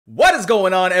What is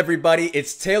going on, everybody?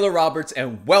 It's Taylor Roberts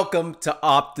and welcome to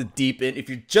Op the Deep In. If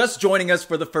you're just joining us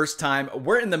for the first time,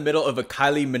 we're in the middle of a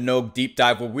Kylie Minogue Deep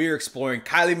Dive where we're exploring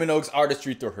Kylie Minogue's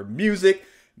artistry through her music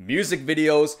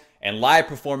videos, and live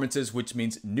performances, which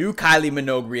means new Kylie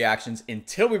Minogue reactions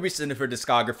until we reach the end of her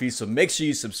discography. So make sure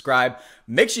you subscribe.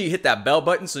 Make sure you hit that bell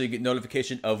button so you get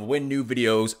notification of when new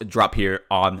videos drop here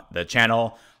on the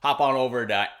channel. Hop on over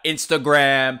to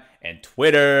Instagram and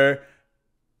Twitter.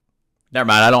 Never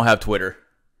mind, I don't have Twitter.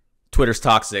 Twitter's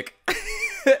toxic.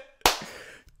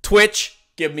 Twitch,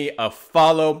 give me a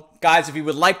follow. Guys, if you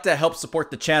would like to help support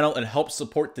the channel and help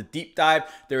support the deep dive,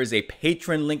 there is a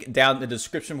Patreon link down in the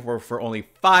description where for only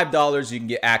 $5, you can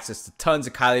get access to tons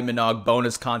of Kylie Minogue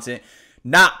bonus content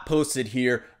not posted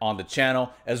here on the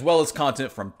channel, as well as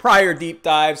content from prior deep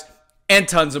dives and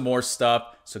tons of more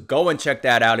stuff. So go and check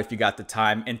that out if you got the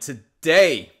time. And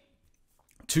today,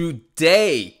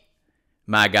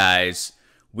 my guys,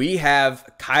 we have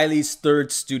Kylie's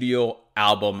third studio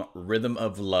album, Rhythm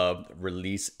of Love,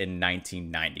 released in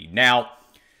 1990. Now,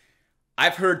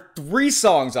 I've heard 3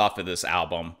 songs off of this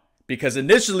album because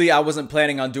initially I wasn't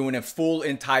planning on doing a full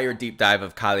entire deep dive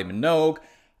of Kylie Minogue.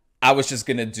 I was just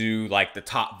gonna do like the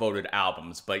top voted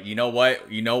albums. But you know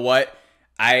what?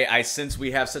 I sense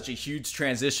we have such a huge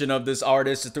transition of this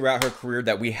artist throughout her career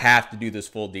that we have to do this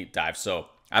full deep dive. So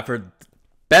I've heard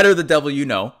Better the Devil You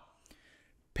Know.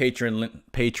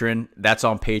 Patron, that's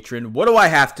on Patreon. What Do I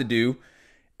Have to Do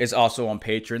is also on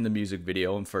Patreon, the music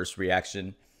video and first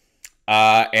reaction,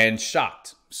 and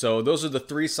Shocked. So those are the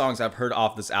 3 songs I've heard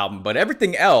off this album, but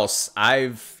everything else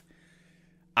I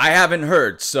haven't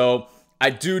heard. So I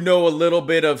do know a little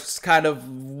bit of kind of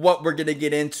what we're gonna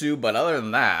get into, but other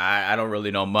than that, I don't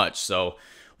really know much. So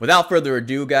without further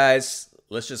ado, guys,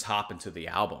 let's just hop into the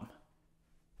album.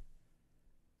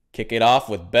 Kick it off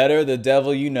with Better the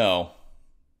Devil You Know.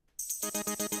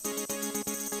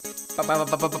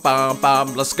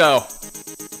 Let's go.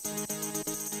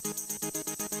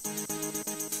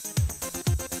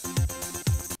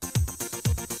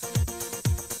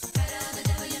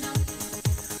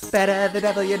 Better the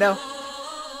devil you know.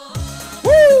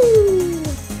 Woo!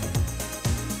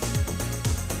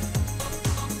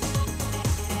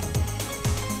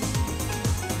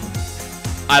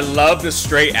 I love the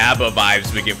straight ABBA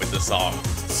vibes we get with the song.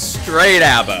 Straight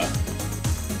ABBA.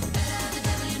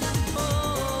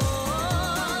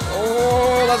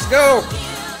 Oh, let's go.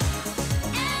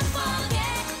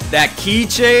 That key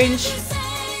change.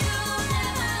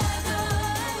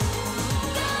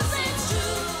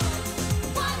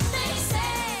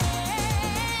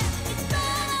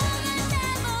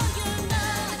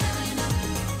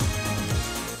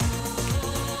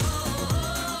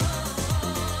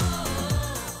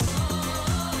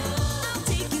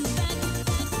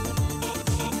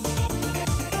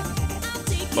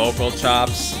 Vocal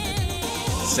chops.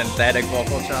 Synthetic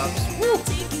vocal chops. Woo.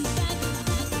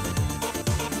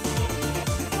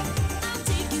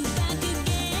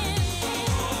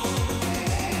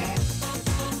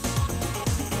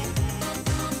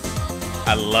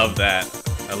 I love that.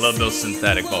 I love those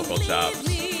synthetic vocal chops.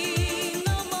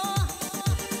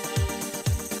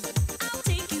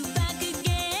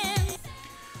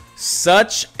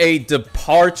 Such a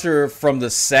departure from the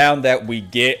sound that we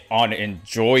get on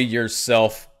Enjoy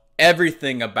Yourself.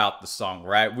 Everything about the song,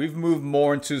 right? We've moved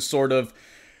more into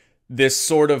this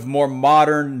sort of more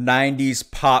modern 90s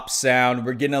pop sound.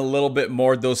 We're getting a little bit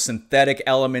more of those synthetic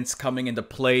elements coming into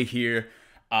play here.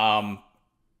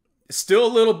 Still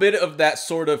a little bit of that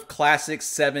sort of classic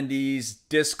 70s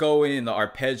disco in the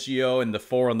arpeggio and the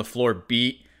 4 on the floor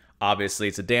beat. Obviously,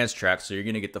 it's a dance track, so you're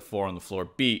going to get the 4 on the floor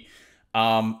beat.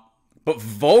 But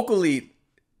vocally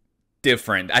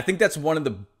different. I think that's one of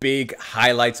the big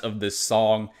highlights of this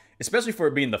song, especially for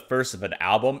it being the first of an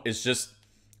album, is just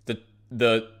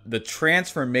the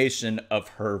transformation of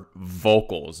her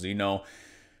vocals. You know,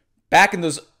 back in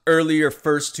those earlier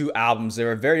first 2 albums, they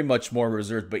were very much more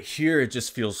reserved, but here it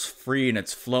just feels free and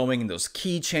it's flowing. And those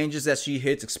key changes that she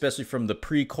hits, especially from the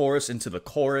pre-chorus into the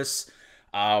chorus,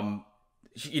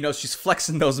 you know, she's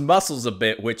flexing those muscles a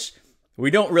bit, which we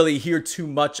don't really hear too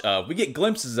much of. We get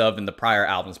glimpses of in the prior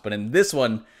albums, but in this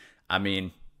one, I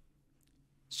mean,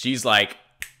 she's like,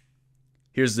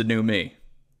 here's the new me.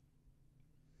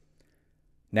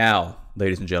 Now,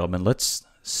 ladies and gentlemen, let's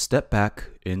step back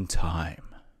in time.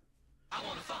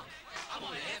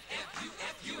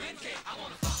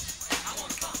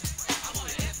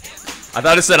 I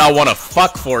thought it said I want to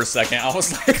fuck for a second. I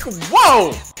was like,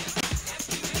 whoa!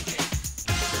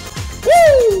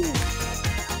 Woo!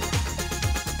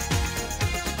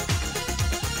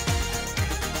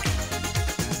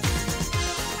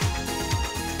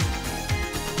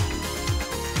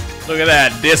 Look at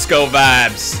that, disco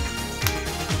vibes.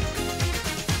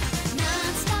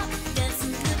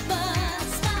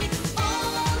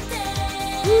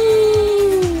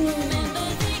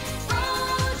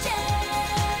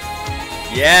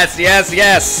 Yes, yes,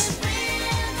 yes.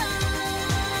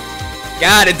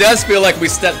 God, it does feel like we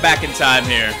stepped back in time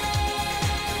here.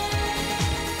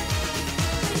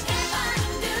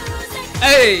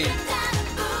 Hey!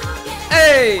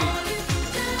 Hey!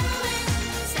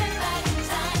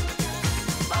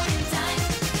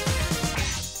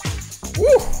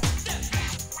 Woo!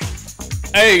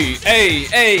 Hey, hey,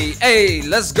 hey, hey,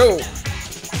 let's go.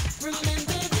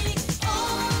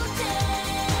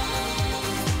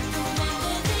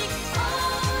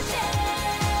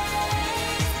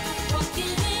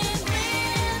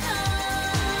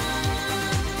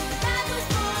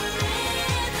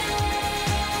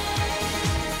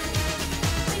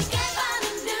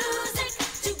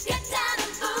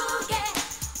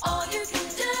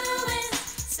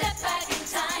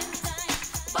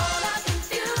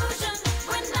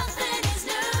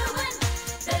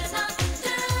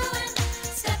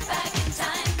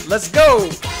 Let's go!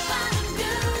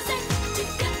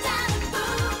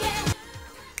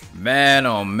 Man,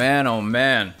 oh man, oh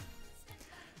man.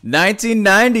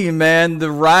 1990, man,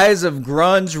 the rise of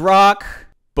grunge rock,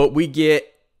 but we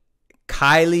get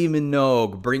Kylie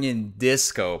Minogue bringing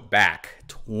disco back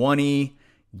 20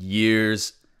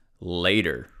 years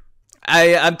later.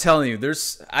 I'm telling you,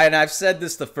 and I've said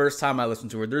this the first time I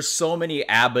listened to her, there's so many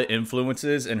ABBA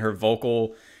influences in her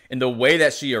vocal, in the way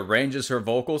that she arranges her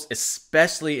vocals,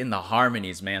 especially in the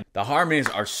harmonies, man. The harmonies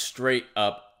are straight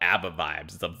up ABBA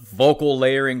vibes. The vocal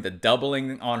layering, the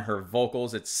doubling on her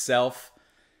vocals itself.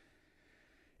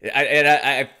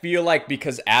 I feel like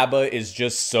because ABBA is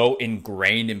just so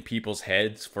ingrained in people's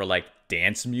heads for like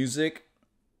dance music,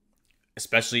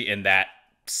 especially in that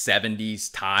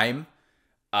 70s time,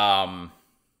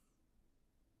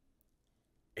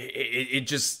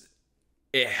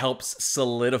 it helps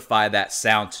solidify that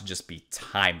sound to just be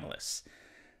timeless.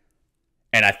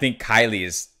 And I think Kylie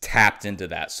is tapped into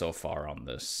that so far on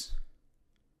this.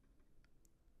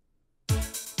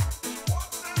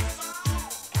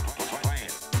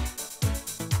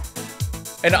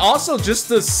 And also just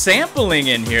the sampling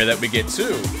in here that we get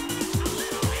too.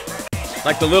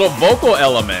 Like the little vocal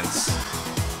elements.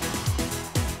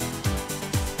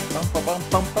 Bum, bum, bum,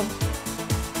 bum, bum.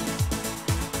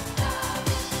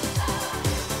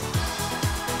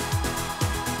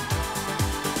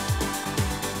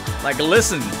 Like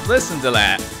listen to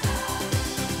that.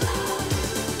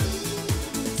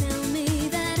 Tell me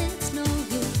that it's no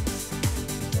use.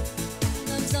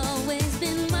 Love's always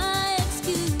been my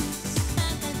excuse.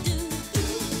 I do.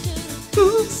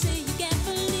 Say you can't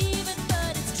believe it,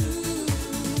 but it's true.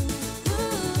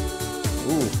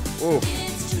 Ooh.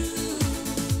 It's true.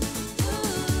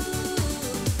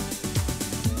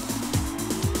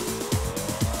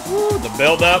 Ooh, the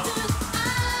build up.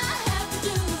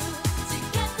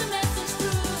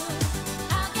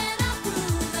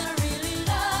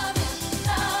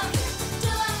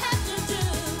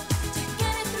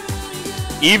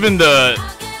 Even the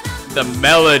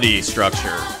melody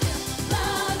structure.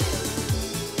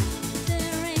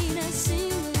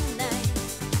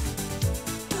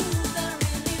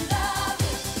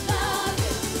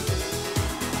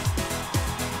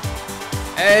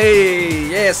 Hey,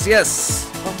 yes, yes.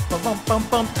 Bum, bum, bum, bum,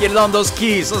 bum. Get it on those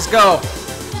keys. Let's go.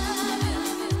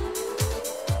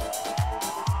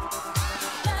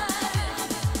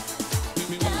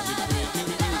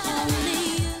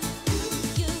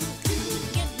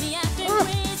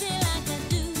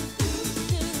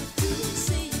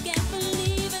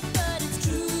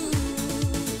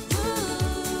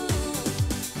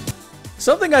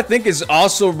 Something I think is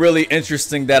also really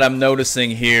interesting that I'm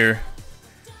noticing here,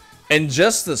 and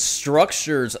just the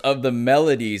structures of the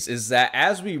melodies, is that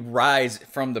as we rise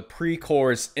from the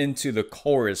pre-chorus into the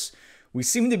chorus, we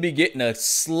seem to be getting a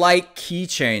slight key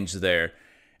change there.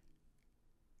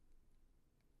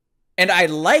 And I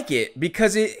like it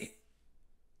because it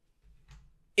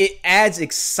adds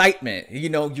excitement. You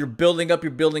know, you're building up,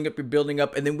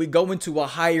 and then we go into a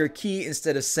higher key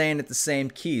instead of staying at the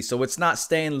same key. So it's not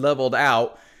staying leveled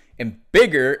out and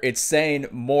bigger, it's staying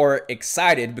more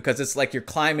excited because it's like you're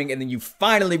climbing and then you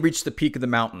finally reach the peak of the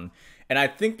mountain. And I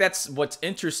think that's what's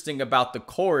interesting about the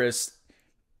chorus,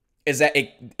 is that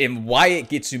and why it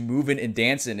gets you moving and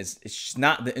dancing is it's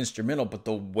not the instrumental, but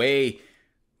the way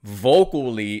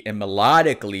vocally and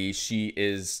melodically she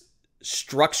is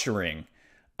structuring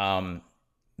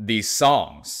these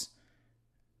songs.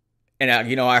 And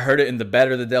you know, I heard it in the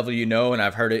Better the Devil You Know, and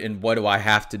I've heard it in What Do I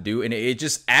Have to Do, and it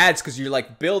just adds because you're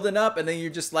like building up, and then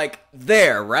you're just like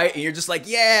there, right? And you're just like,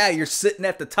 yeah, you're sitting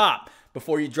at the top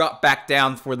before you drop back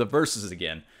down for the verses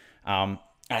again. I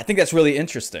think that's really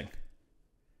interesting.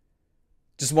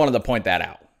 Just wanted to point that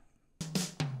out.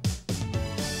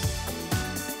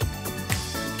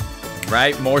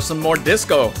 Right? Some more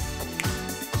disco.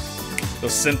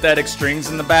 Those synthetic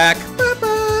strings in the back.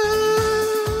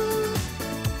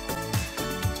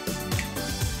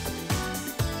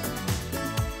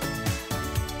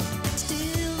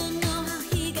 Still don't know how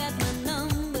he got my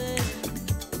number.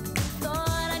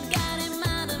 Thought I got him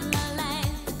out of my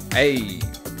life, Hey.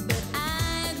 but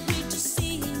I agreed to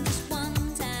see him just one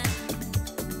time.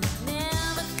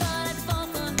 Never thought I'd fall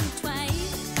for him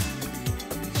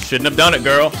twice. Shouldn't have done it,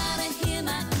 girl. Gotta hear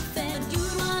my confession. You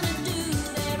wanna do,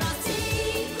 there are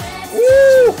secrets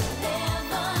Woo!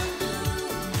 never knew.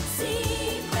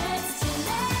 Secrets in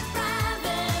that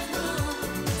private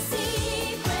room.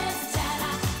 Secrets that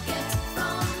I get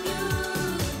from you.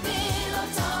 Pillow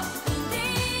talk in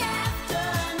the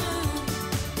afternoon.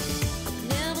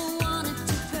 Never wanted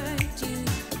to hurt you.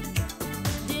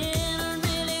 Didn't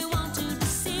really want to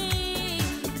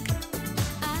deceive.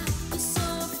 I was so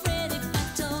afraid if I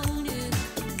told you.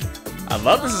 I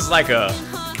love this is like a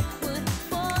Heart would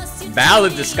force you to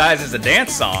ballad leave. disguised as a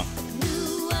dance song.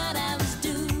 Knew what I was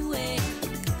doing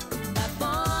by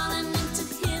falling into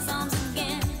his arms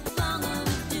again. Long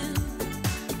overdue.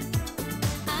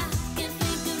 I can't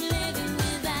think of living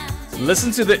without you.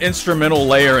 Listen to the instrumental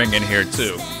layering in here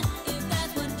too. If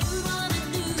that's what you wanna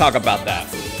do. Talk about that.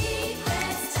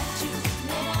 Secrets that you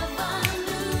never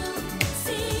knew.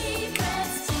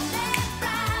 Secrets in that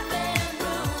private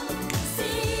room.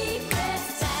 Secrets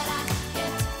that I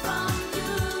get from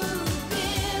you.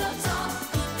 Pillow talk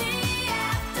in the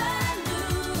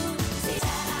afternoon. Secrets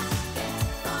that I get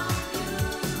from you.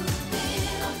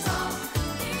 Pillow talk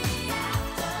in the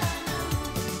afternoon.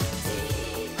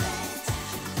 Secrets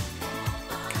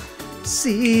that you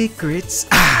Secrets.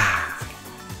 Ah.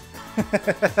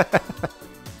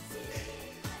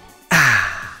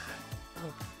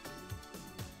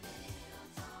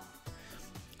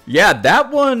 Yeah,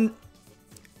 that one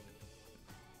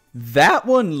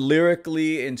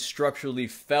lyrically and structurally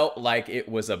felt like it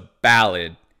was a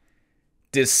ballad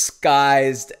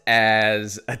disguised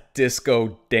as a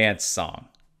disco dance song,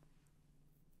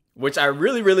 which I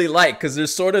really, really like because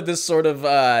there's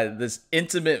this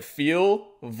intimate feel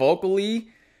vocally,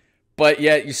 but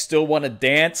yet you still want to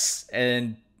dance,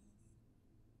 and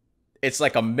it's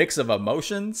like a mix of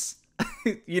emotions.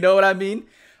 You know what I mean?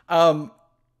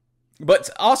 But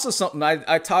also something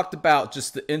I talked about,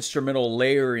 just the instrumental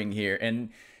layering here, and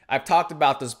I've talked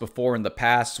about this before in the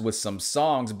past with some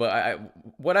songs, but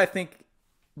what I think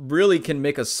really can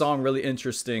make a song really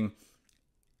interesting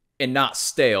and not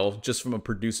stale, just from a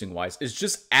producing wise, is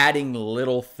just adding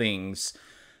little things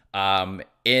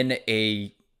in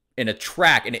a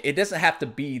track, and it doesn't have to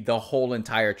be the whole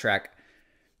entire track,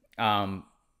 but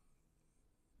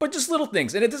just little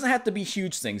things, and it doesn't have to be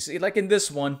huge things. Like in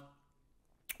this one,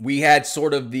 we had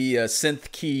sort of the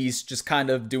synth keys just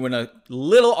kind of doing a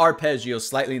little arpeggio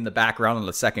slightly in the background on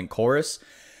the second chorus.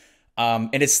 And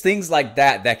it's things like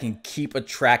that that can keep a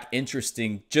track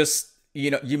interesting. Just, you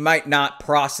know, you might not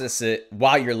process it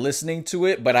while you're listening to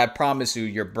it, but I promise you,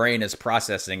 your brain is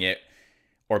processing it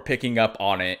or picking up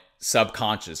on it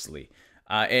subconsciously.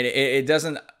 And it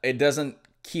doesn't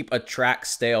keep a track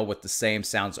stale with the same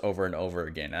sounds over and over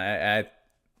again.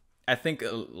 I think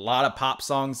a lot of pop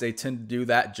songs, they tend to do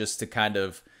that just to kind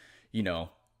of, you know,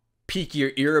 pique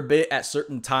your ear a bit at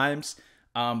certain times.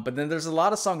 But then there's a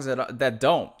lot of songs that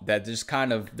don't, that just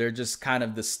kind of, they're just kind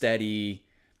of the steady,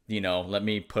 you know, let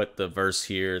me put the verse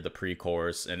here, the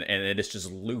pre-chorus, and it's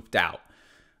just looped out.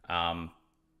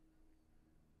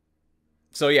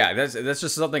 So yeah, that's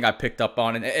just something I picked up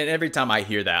on, and every time I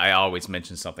hear that, I always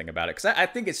mention something about it, because I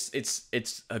think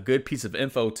it's a good piece of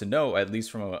info to know, at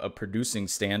least from a producing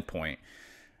standpoint.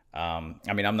 I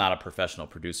mean, I'm not a professional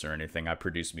producer or anything. I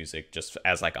produce music just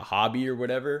as like a hobby or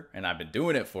whatever, and I've been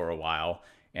doing it for a while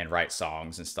and write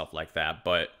songs and stuff like that.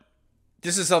 But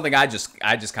this is something I just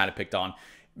kind of picked on.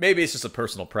 Maybe it's just a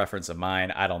personal preference of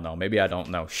mine. I don't know. Maybe I don't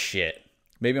know shit.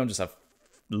 Maybe I'm just a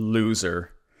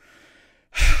loser.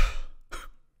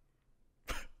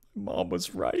 Mom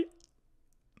was right.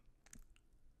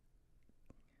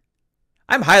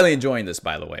 I'm highly enjoying this,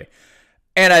 by the way.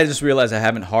 And I just realized I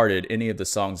haven't hearted any of the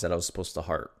songs that I was supposed to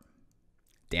heart.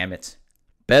 Damn it.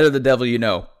 Better the Devil You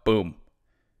Know. Boom.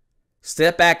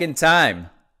 Step Back in Time.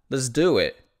 Let's do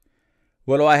it.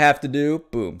 What do I have to do?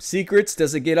 Boom. Secrets.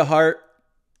 Does it get a heart?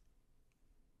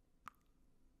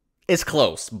 It's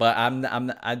close, but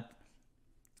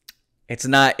it's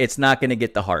not gonna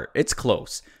get the heart. It's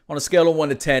close. On a scale of 1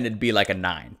 to 10, it'd be like a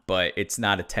 9, but it's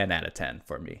not a 10 out of 10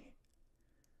 for me.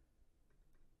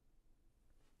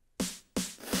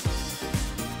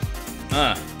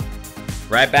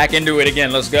 Right back into it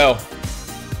again. Let's go.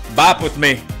 Bop with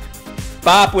me.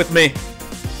 Bop with me.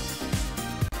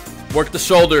 Work the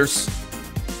shoulders.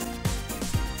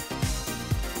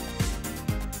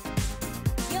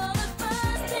 You're the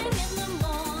first thing in the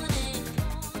morning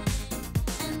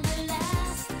and the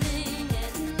last thing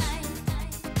at night.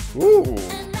 Ooh.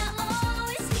 And I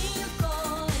always hear you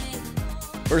calling.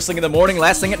 First thing in the morning,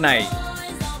 last thing at night.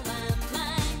 Always on my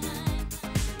mind.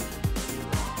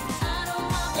 I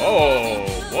don't want Oh,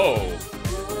 whoa.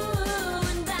 Ooh,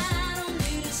 and I don't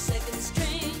need a second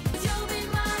string. You'll be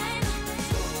mine.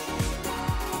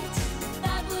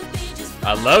 That would be just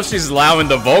I love she's allowing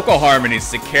the vocal harmonies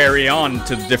to carry on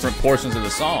to different portions of the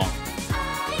song.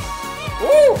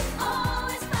 Woo!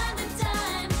 always find the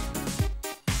time.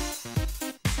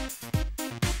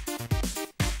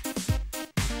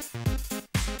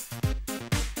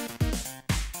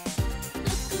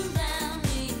 Look around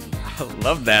me. I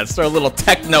love that. Throw a little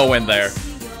techno in there.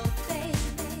 See your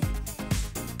face.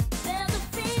 There's a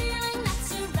feeling that's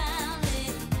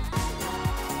surrounding.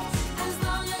 As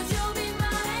long as you'll be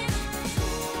mine.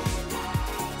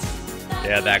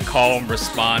 Yeah, that calm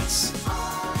response.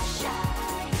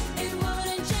 It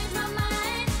wouldn't change my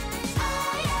mind.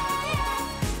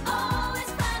 Always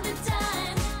find the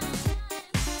time.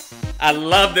 I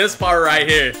love this part right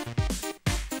here.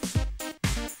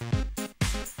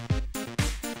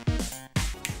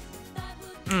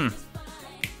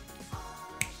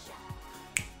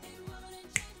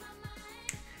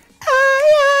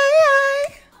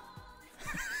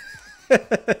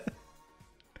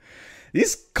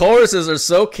 These choruses are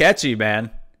so catchy,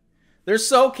 man. They're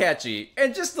so catchy.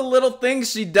 And just the little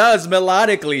things she does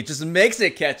melodically just makes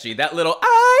it catchy. That little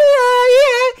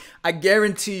I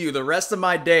guarantee you the rest of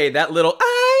my day, that little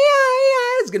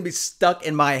is going to be stuck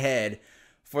in my head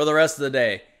for the rest of the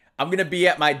day. I'm going to be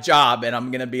at my job and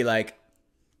I'm going to be like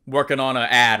working on an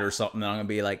ad or something. And I'm going to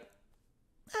be like,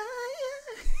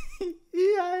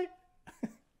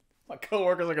 my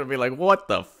coworkers are going to be like, what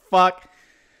the fuck?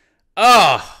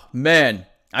 Oh, man.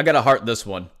 I got to heart this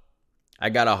one. I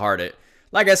got to heart it.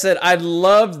 Like I said, I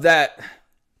love that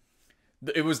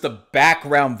it was the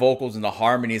background vocals and the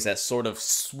harmonies that sort of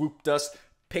swooped us,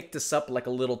 picked us up like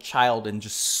a little child and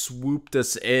just swooped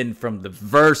us in from the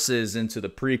verses into the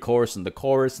pre-chorus and the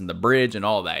chorus and the bridge and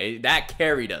all that. That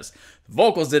carried us. The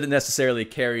vocals didn't necessarily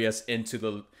carry us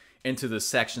into the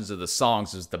sections of the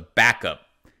songs. It was the backup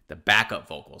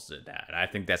vocals did that. I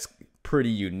think that's pretty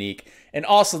unique. And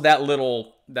also that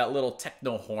little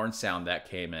techno horn sound that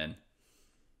came in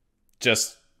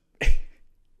just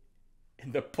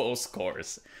in the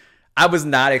post-chorus. I was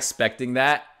not expecting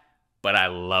that, but I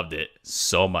loved it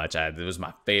so much. It was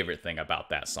my favorite thing about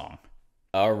that song.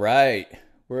 All right,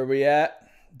 where are we at?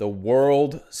 The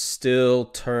world still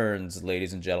turns,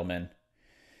 ladies and gentlemen.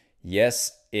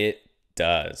 Yes, it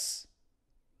does.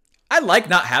 I like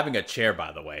not having a chair,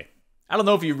 by the way. I don't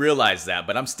know if you realize that,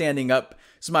 but I'm standing up.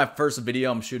 This is my first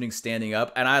video I'm shooting standing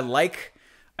up, and I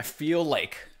feel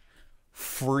like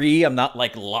free. I'm not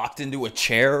like locked into a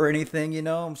chair or anything, you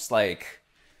know? I'm just like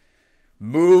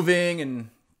moving, and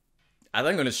I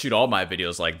think I'm gonna shoot all my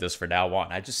videos like this from now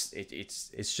on.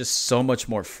 It's just so much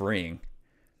more freeing.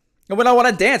 And when I want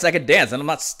to dance, I can dance, and I'm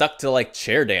not stuck to like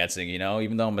chair dancing, you know,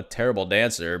 even though I'm a terrible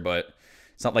dancer, but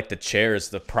it's not like the chair is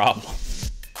the problem.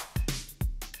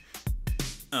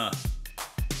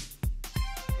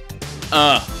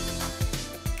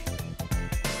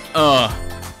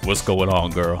 What's going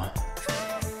on, girl?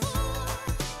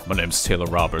 My name's Taylor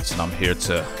Roberts, and I'm here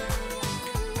to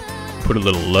put a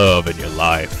little love in your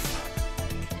life.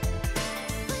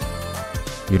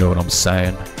 You know what I'm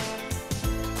saying?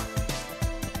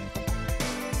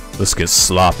 Let's get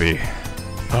sloppy.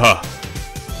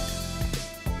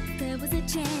 There was a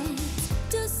chance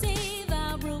to save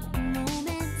our broken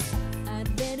moments.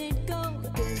 I'd let it go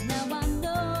because now I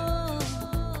know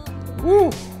Woo!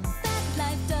 that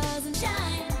life doesn't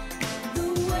shine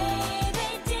the way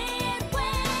they did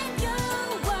when you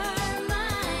were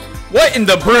mine. What in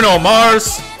the Bruno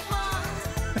Mars? That heart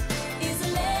is a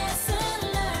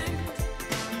lesson learned.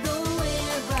 Though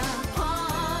we're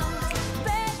apart,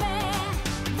 baby,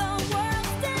 the world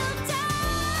still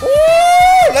turns. Woo!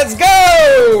 Let's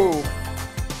go!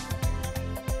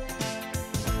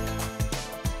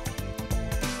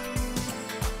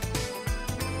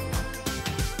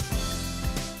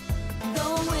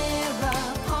 Though we're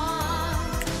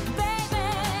apart, baby,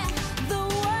 the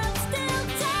world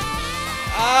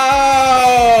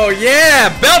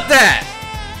that?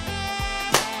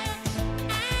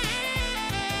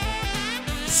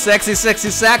 Sexy, sexy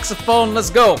saxophone. Let's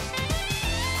go.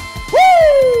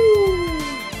 Woo!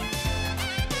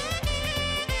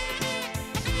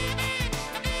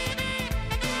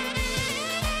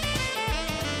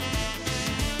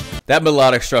 That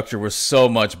melodic structure was so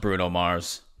much Bruno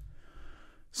Mars.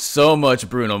 So much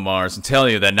Bruno Mars. I'm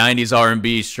telling you, that 90s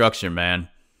R&B structure, man.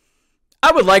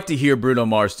 I would like to hear Bruno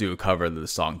Mars do a cover of the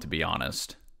song, to be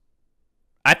honest.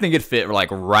 I think it fit like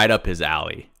right up his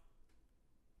alley.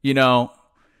 You know,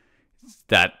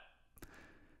 that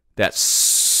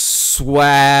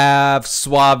suave,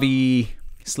 slippy,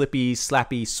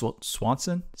 slappy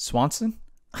Swanson?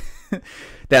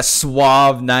 That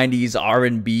suave 90s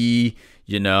R&B,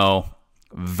 you know,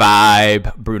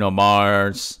 vibe, Bruno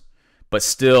Mars, but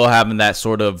still having that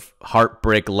sort of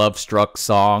heartbreak, love-struck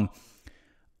song.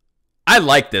 I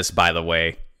like this, by the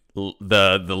way,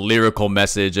 the lyrical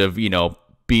message of, you know,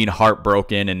 being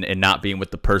heartbroken and not being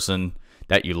with the person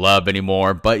that you love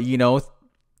anymore. But, you know,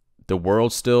 the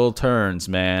world still turns,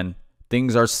 man.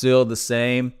 Things are still the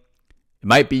same. It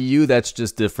might be you that's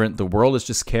just different. The world is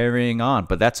just carrying on,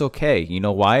 but that's okay. You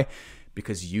know why?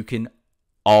 Because you can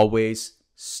always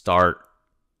start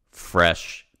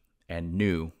fresh and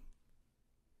new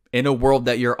in a world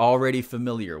that you're already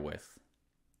familiar with.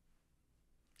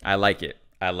 I like it.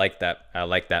 I like that. I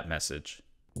like that message.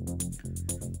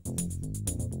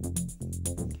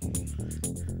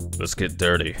 Let's get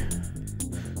dirty.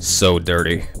 So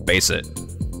dirty. Bass it.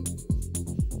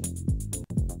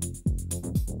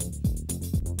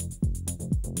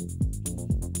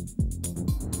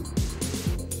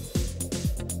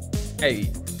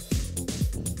 Hey.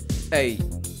 Hey.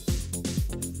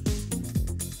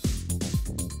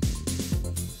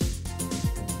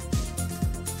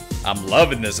 I'm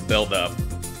loving this build-up.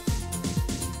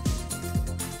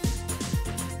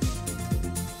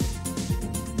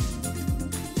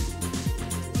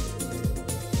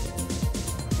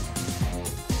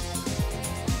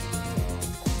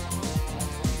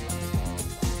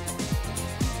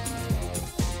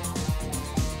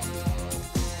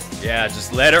 Yeah,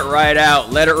 just let it ride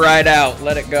out. Let it ride out.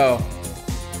 Let it go.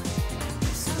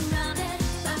 Surrounded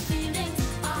by feelings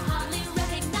I hardly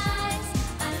recognize.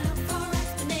 I look for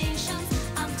explanations.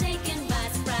 I'm taken by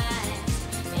surprise.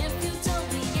 If you told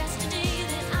me yesterday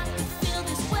that I could feel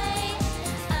this way,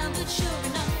 I would sure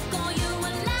enough call you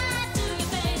a lie to your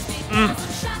face. Because I'm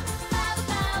shocked by the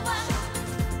power.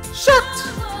 Shocked.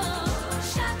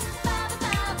 Shocked by the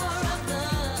power of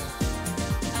love.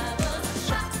 I was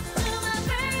shocked to my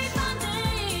very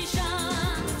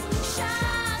foundation.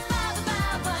 Shocked by the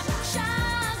power.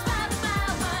 Shocked by the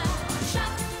power.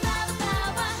 Shocked by the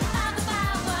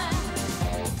power.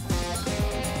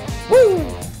 Woo!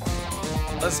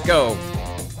 Let's go.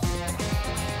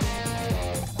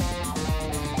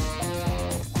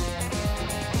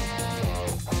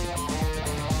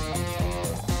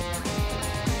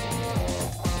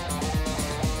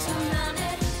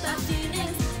 Surrounded by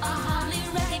feelings I hardly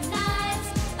recognize.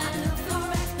 I look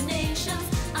for explanations.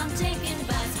 I'm taken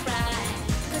by surprise.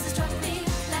 'Cause it struck me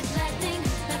like lightning,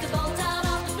 like a bolt out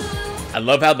of the blue. I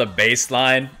love how the bass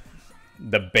line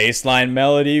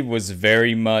melody was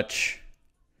very much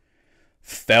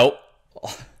felt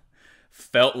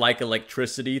like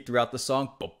electricity throughout the song.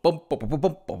 Boom, boom, boom, boom, boom,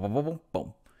 boom, boom, boom,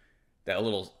 boom. That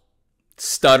little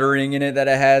stuttering in it that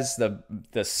it has,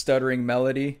 the stuttering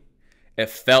melody, it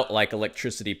felt like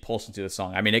electricity pulsing through the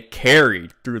song. I mean, it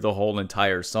carried through the whole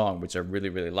entire song, which I really,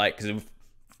 really like, because it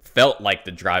felt like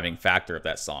the driving factor of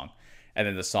that song. And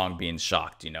then the song being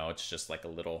shocked, you know, it's just like a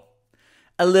little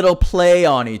play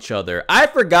on each other. I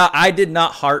forgot I did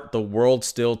not heart The World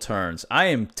Still Turns. I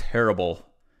am terrible.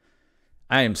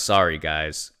 I am sorry,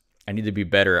 guys. I need to be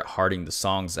better at hearting the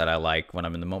songs that I like when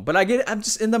I'm in the moment. But I'm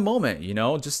just in the moment, you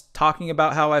know, just talking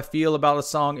about how I feel about a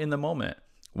song in the moment.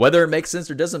 Whether it makes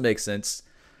sense or doesn't make sense,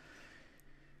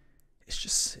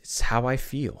 it's how I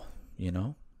feel, you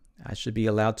know? I should be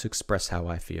allowed to express how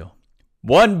I feel.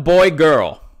 One boy,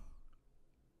 girl.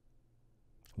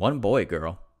 One boy,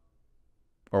 girl.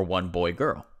 Or one boy,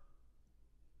 girl.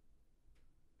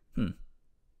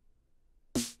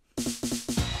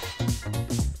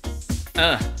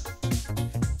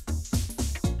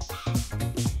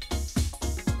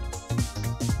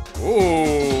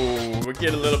 Ooh, we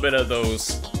get a little bit of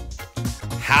those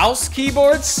house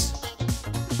keyboards.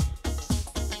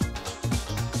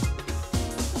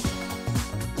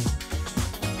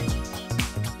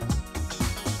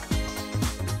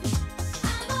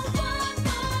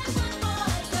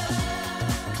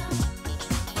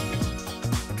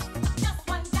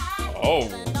 Oh.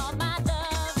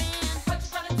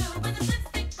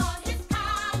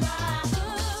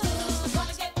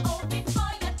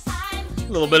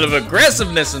 A little bit of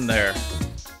aggressiveness in there. About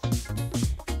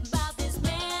this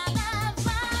man I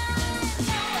find,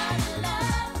 no other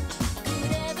love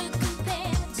could ever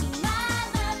compare to my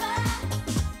lover.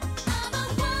 I'm a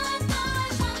one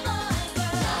boy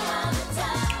girl. All the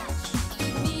touch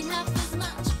give me half as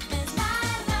much as my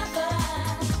lover.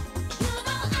 You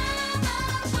know I'm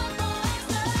a one boy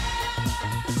girl.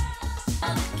 A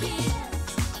kiss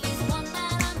is one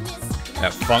that I miss.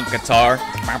 That funk guitar.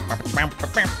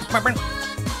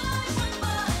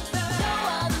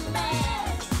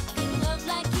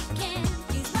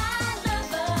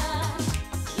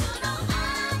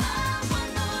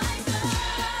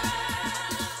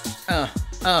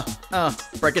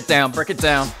 Break it down, break it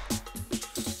down. Hey,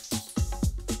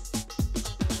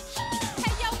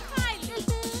 yo, Kylie,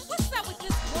 what's up with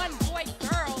this one boy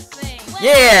girl thing?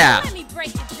 Yeah! Let me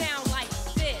break it down like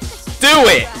this. Do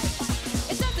it!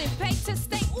 It doesn't pay to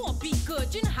stay or be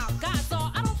good. You know how guys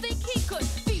are. I don't think he could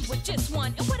be with just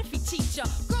one. And what if he teach ya?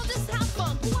 Girl, just have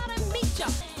fun. Go out and meet ya.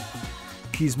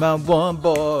 He's my one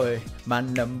boy, my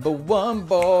number one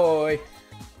boy.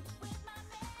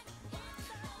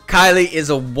 Kylie is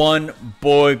a one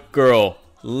boy girl.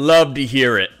 Love to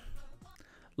hear it.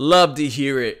 Love to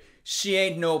hear it. She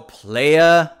ain't no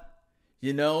player.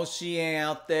 You know, she ain't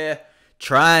out there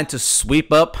trying to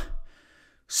sweep up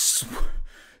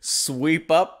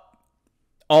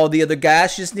all the other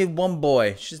guys. She just need one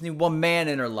boy. She just need one man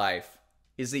in her life.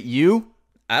 Is it you?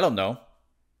 I don't know.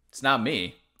 It's not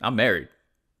me. I'm married.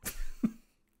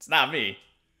 It's not me.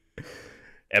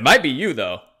 It might be you,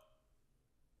 though.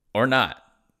 Or not.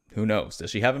 Who knows? Does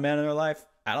she have a man in her life?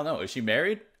 I don't know. Is she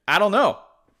married? I don't know.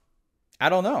 I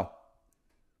don't know.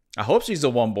 I hope she's a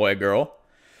one boy girl.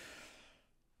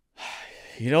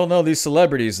 You don't know these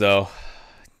celebrities, though.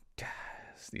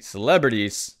 These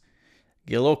celebrities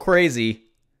get a little crazy.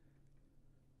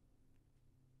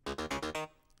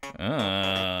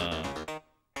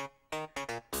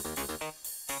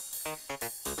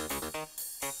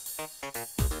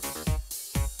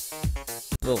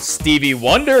 Little Stevie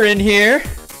Wonder in here.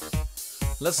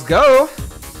 Let's go.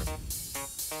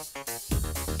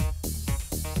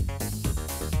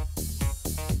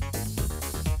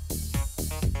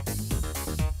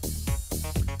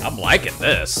 I'm liking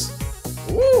this.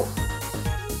 Woo.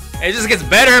 It just gets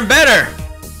better and better.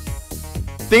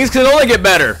 Things can only get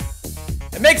better.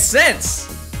 It makes sense.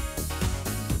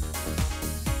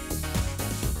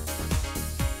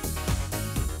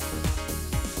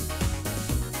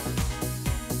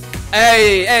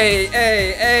 Hey, hey,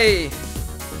 hey, hey.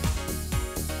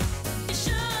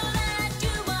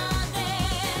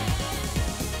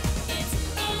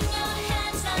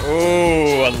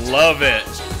 Ooh, I love it.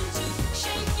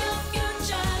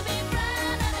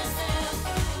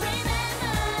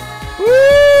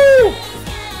 Woo!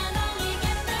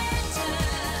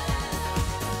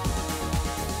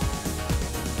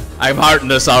 I'm hearting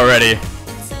this already.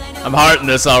 I'm hearting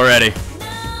this already.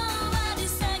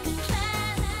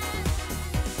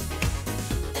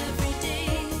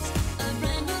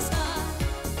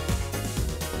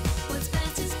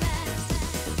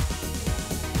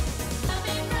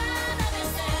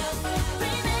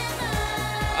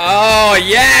 Oh,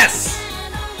 yes!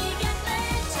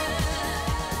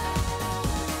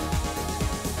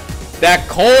 That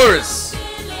chorus!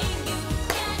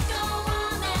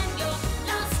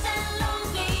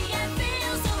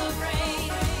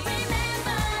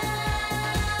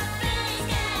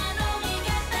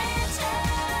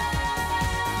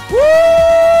 Woo!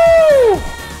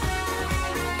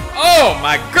 Oh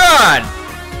my God!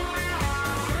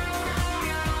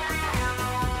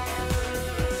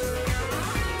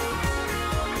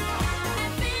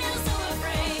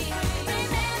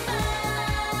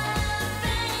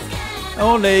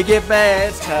 Only get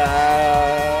better.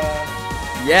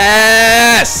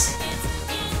 Yes!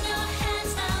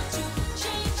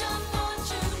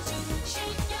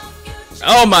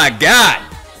 Oh my God!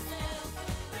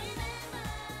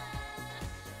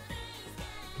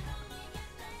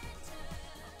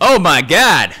 Oh my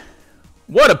God!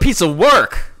 What a piece of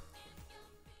work!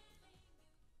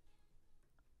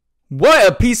 What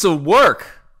a piece of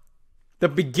work! The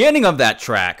beginning of that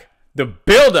track. The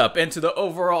build-up into the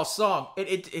overall song,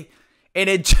 it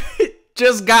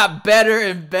just got better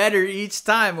and better each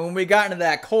time when we got into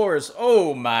that chorus.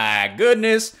 Oh my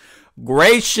goodness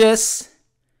gracious!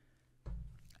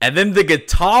 And then the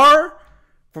guitar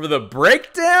for the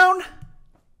breakdown.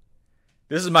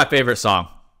 This is my favorite song.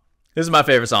 This is my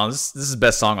favorite song. This is the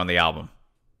best song on the album.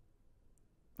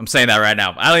 I'm saying that right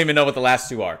now. I don't even know what the last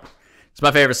two are. It's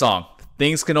my favorite song.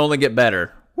 Things can only get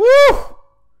better. Woo!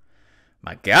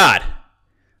 My God.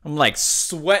 I'm like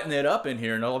sweating it up in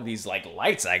here, and all of these like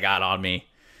lights I got on me.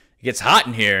 It gets hot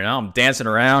in here, and now I'm dancing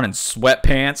around in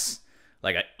sweatpants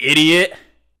like an idiot.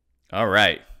 All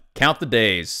right, count the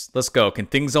days. Let's go. Can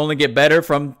things only get better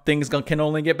from things can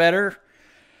only get better?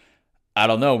 I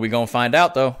don't know. We gonna find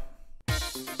out though.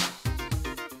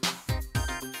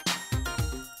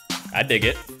 I dig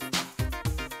it.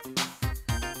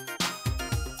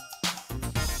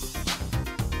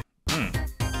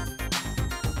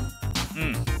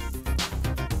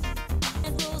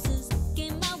 And roses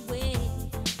came my way,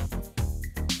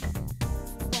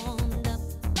 warmed up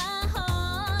my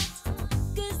heart,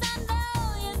 'cause I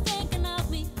know you're thinking of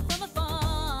me from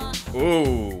afar.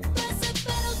 Ooh.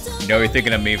 You know you're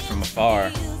thinking of me from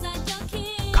afar.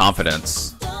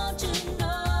 Confidence. Don't you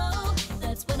know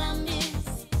that's what I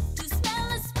miss? To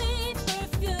smell a sweet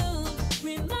perfume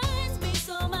reminds me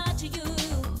so much of you.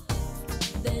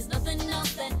 There's nothing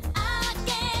else that I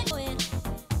can do it.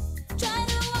 Try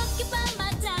to occupy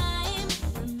my time.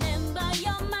 Remember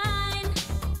you're mine.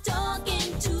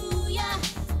 Talking to ya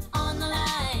on the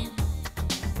line.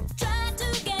 Try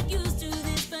to get used to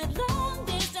this, but long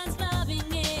distance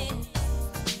loving it.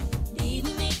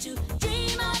 Leaving me to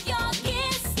dream of your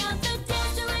kiss. Count the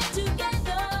days to it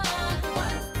together.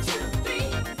 1, 2, 3.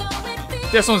 Though it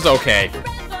feels This one's okay.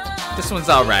 forever. This one's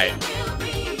all right. We'll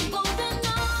be holding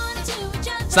on to each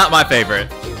other. It's not my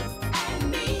favorite. You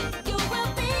and me, you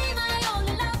will be my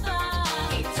only lover.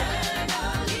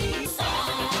 Eternally.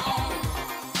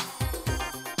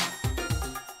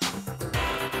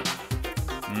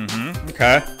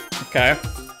 Okay. Okay.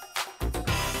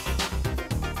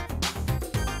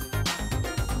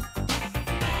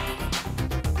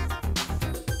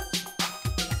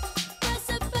 Press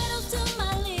a pedal to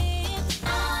my lips.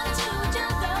 On to each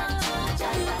other.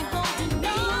 You'll be holding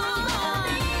on.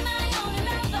 Be my only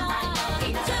lover.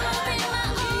 You will be my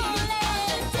only.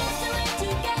 Days to it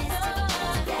together.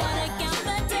 Wanna count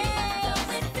the days.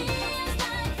 It feels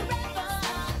like forever.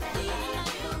 Feeling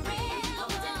like for real.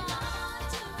 Holding on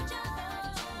to each other.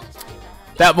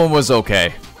 That one was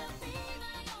okay.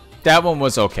 That one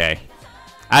was okay.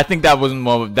 I think that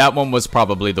one was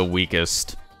probably the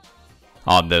weakest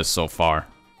on this so far.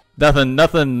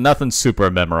 Nothing super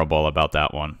memorable about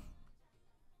that one.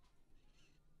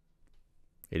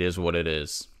 It is what it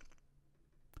is.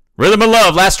 Rhythm of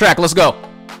Love, last track, let's go.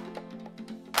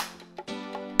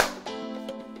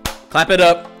 Clap it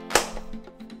up.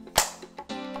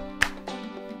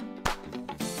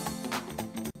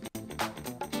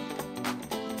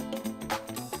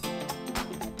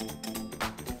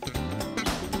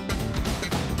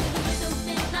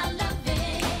 I love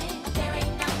it. There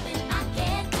ain't nothing I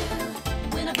can't do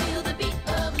when I feel the beat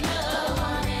of love.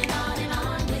 On and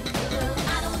on with you.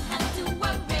 I don't have to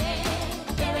worry.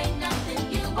 There ain't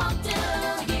nothing you won't do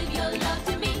to give your love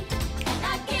to me, and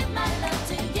I give my love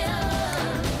to you.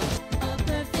 A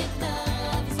perfect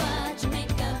love is what you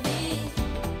make of it.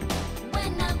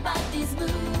 When our bodies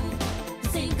move,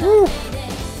 syncopated.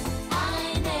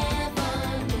 I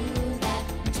never knew that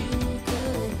you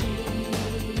could be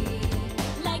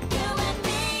like you and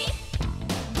me.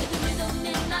 With the rhythm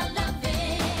and I love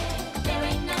it. There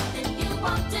ain't nothing you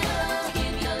won't do to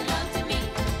give your love to me,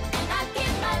 and I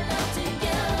give my love to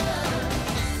you.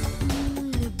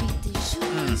 Le beat est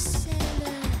joyeux, c'est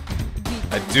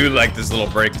I do like this little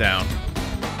breakdown.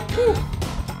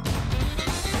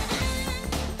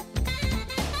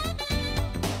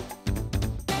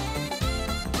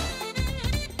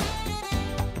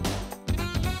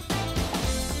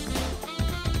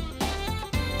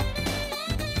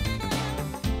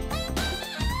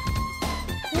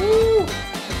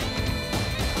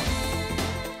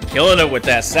 Killing it with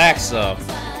that sax though.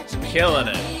 Killing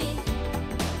it.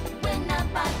 When our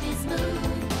bodies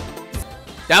move.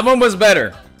 That one was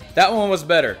better. That one was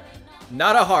better.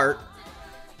 Not a heart.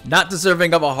 Not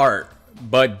deserving of a heart.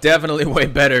 But definitely way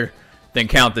better than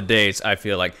Count the Days, I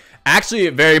feel like. Actually,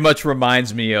 it very much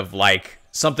reminds me of like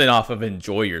something off of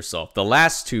Enjoy Yourself. The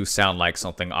last two sound like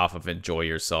something off of Enjoy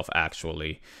Yourself,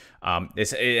 actually.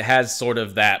 It has sort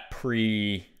of that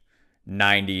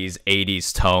pre-90s,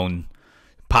 80s tone,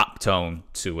 pop tone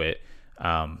to it.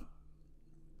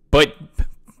 But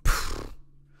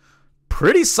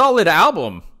pretty solid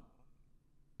album.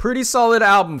 Pretty solid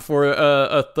album for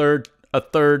a third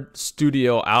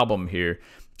studio album here.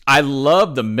 I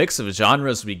love the mix of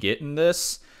genres we get in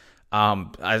this.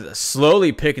 I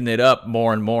slowly picking it up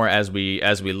more and more as we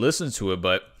listen to it.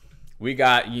 But we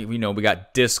got we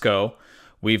got disco,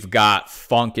 we've got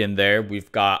funk in there,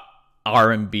 we've got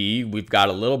R&B, we've got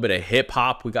a little bit of hip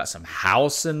hop, we got some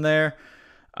house in there.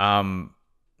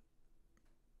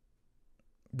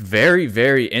 very,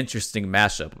 very interesting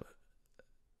mashup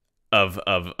of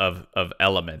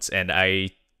elements, and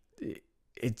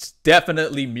it's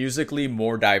definitely musically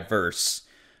more diverse,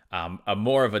 a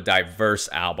more of a diverse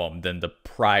album than the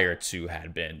prior two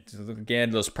had been.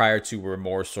 Again, those prior two were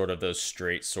more sort of those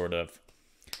straight sort of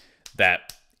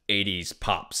that 80s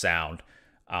pop sound,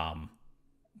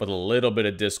 with a little bit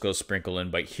of disco sprinkle in.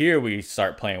 But here we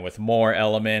start playing with more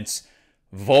elements.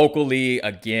 Vocally,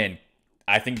 again,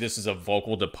 I think this is a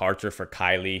vocal departure for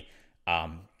Kylie.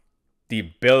 The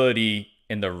ability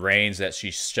in the range that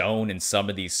she's shown in some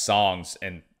of these songs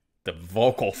and the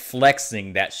vocal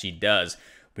flexing that she does,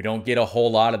 we don't get a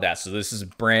whole lot of that. So this is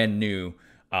brand new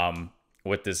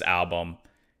with this album.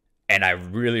 And I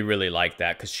really, really like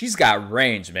that because she's got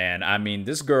range, man. I mean,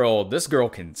 this girl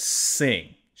can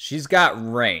sing. She's got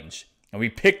range. And we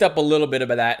picked up a little bit of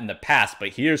that in the past, but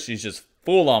here she's just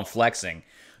full on flexing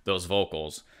those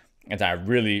vocals. And I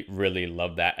really, really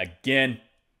love that. Again,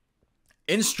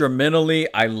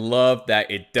 instrumentally, I love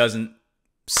that it doesn't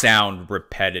sound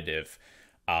repetitive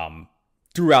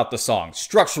throughout the song.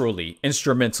 Structurally,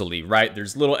 instrumentally, right?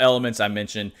 There's little elements I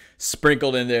mentioned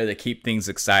sprinkled in there that keep things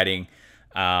exciting,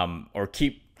 or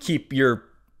keep your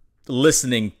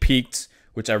listening peaked,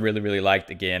 which I really, really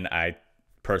liked. Again, I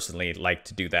personally like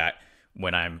to do that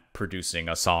when I'm producing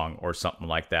a song or something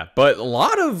like that. But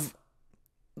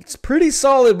it's pretty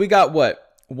solid. We got what?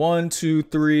 1, 2,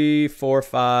 3, 4,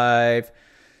 5,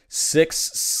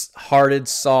 6 hearted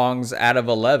songs out of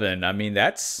 11. I mean,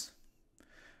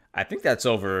 I think that's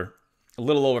a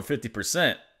little over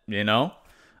 50%,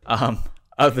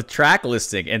 of the track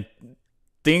listing, and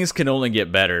things can only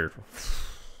get better.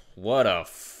 What a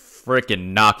freaking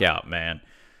knockout, man.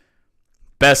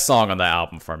 Best song on the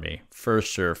album for me, for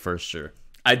sure, for sure.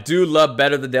 I do love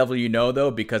Better the Devil You Know, though,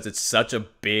 because it's such a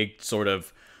big sort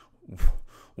of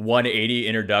 180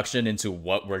 introduction into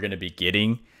what we're going to be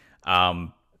getting,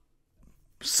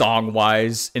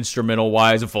 song-wise,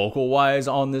 instrumental-wise, vocal-wise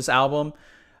on this album.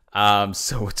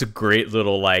 So it's a great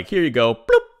little, like, here you go,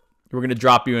 bloop, we're going to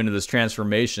drop you into this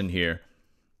transformation here.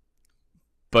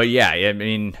 But yeah, I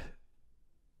mean,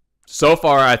 so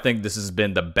far, I think this has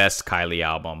been the best Kylie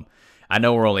album. I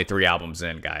know we're only 3 albums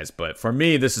in, guys, but for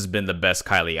me, this has been the best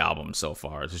Kylie album so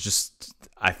far. It's just,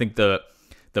 I think the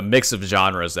mix of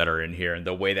genres that are in here and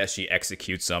the way that she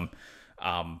executes them,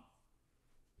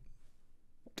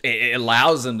 it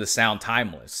allows them to sound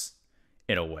timeless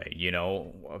in a way,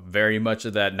 very much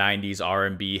of that 90s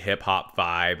R&B hip hop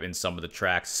vibe in some of the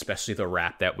tracks, especially the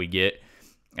rap that we get,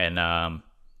 and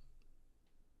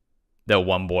the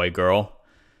One Boy Girl.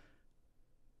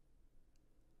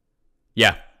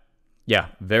 Yeah,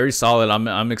 very solid.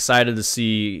 I'm excited to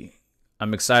see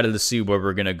where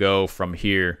we're gonna go from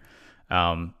here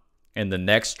in the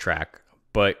next track.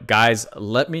 But guys,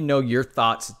 let me know your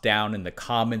thoughts down in the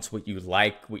comments, what you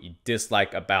like, what you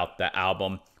dislike about the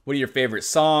album. What are your favorite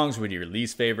songs? What are your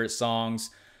least favorite songs?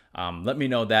 Let me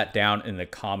know that down in the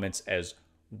comments as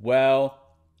well.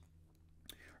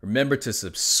 Remember to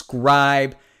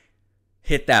subscribe.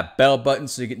 Hit that bell button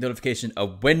so you get notification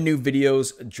of when new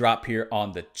videos drop here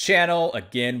on the channel.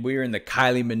 Again, we're in the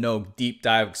Kylie Minogue Deep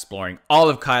Dive, exploring all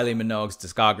of Kylie Minogue's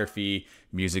discography,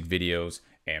 music videos,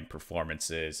 and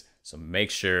performances. So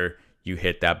make sure you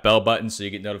hit that bell button so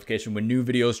you get notification when new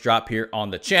videos drop here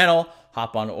on the channel.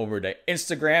 Hop on over to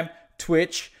Instagram,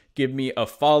 Twitch, give me a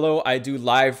follow. I do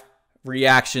live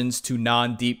reactions to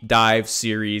non-deep dive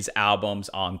series albums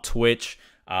on Twitch.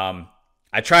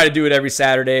 I try to do it every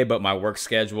Saturday, but my work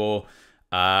schedule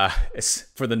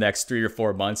for the next 3 or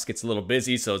 4 months gets a little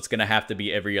busy, so it's going to have to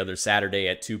be every other Saturday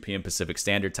at 2 p.m. Pacific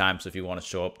Standard Time. So if you want to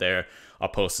show up there, I'll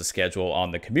post the schedule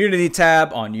on the community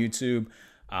tab on YouTube.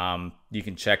 You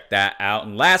can check that out.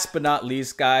 And last but not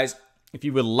least, guys, if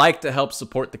you would like to help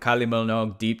support the Kylie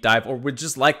Minogue Deep Dive, or would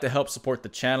just like to help support the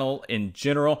channel in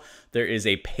general, there is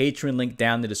a Patreon link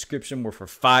down in the description where for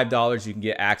 $5 you can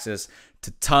get access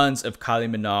to tons of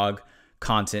Kylie Minogue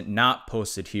content not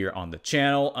posted here on the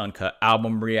channel, uncut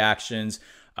album reactions,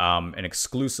 and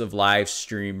exclusive live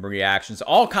stream reactions,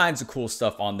 all kinds of cool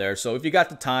stuff on there. So if you got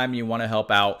the time, you want to help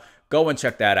out, go and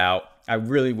check that out. I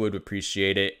really would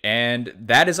appreciate it. And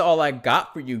that is all I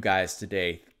got for you guys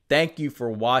today. Thank you for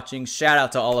watching. Shout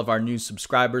out to all of our new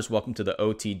subscribers. Welcome to the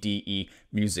OTDE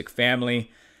Music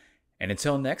family. And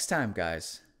until next time,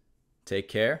 guys, take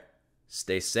care,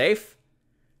 stay safe,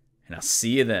 and I'll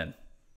see you then.